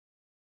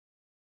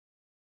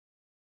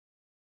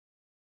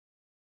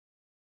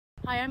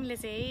Hi, I'm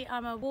Lizzie.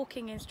 I'm a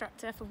walking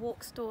instructor for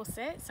Walx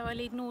Dorset, so I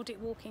lead Nordic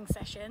Walking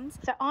sessions.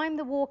 So I'm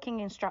the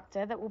walking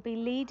instructor that will be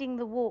leading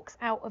the walks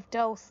out of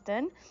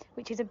Durlston,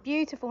 which is a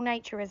beautiful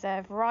nature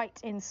reserve right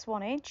in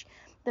Swanage.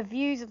 The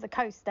views of the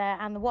coast there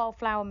and the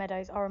wildflower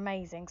meadows are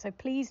amazing, so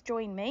please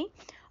join me.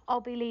 I'll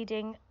be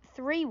leading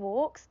 3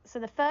 walks. So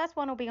the first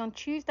one will be on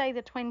Tuesday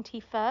the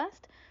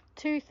 21st,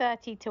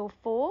 2:30 till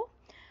 4.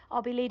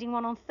 I'll be leading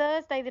one on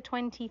Thursday the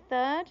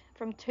 23rd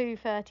from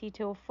 2:30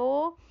 till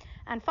 4.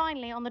 And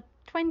finally on the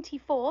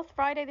 24th,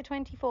 Friday the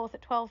 24th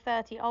at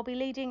 12:30, I'll be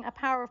leading a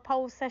power of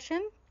poles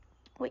session,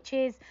 which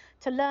is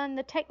to learn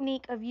the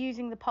technique of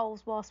using the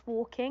poles whilst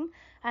walking,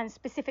 and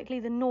specifically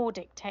the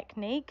Nordic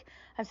technique.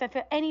 And so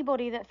for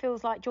anybody that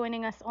feels like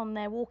joining us on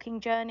their walking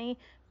journey,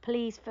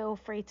 please feel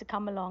free to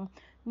come along.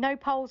 No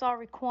poles are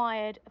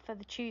required for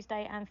the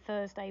Tuesday and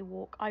Thursday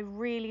walk. I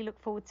really look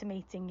forward to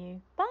meeting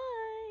you. Bye.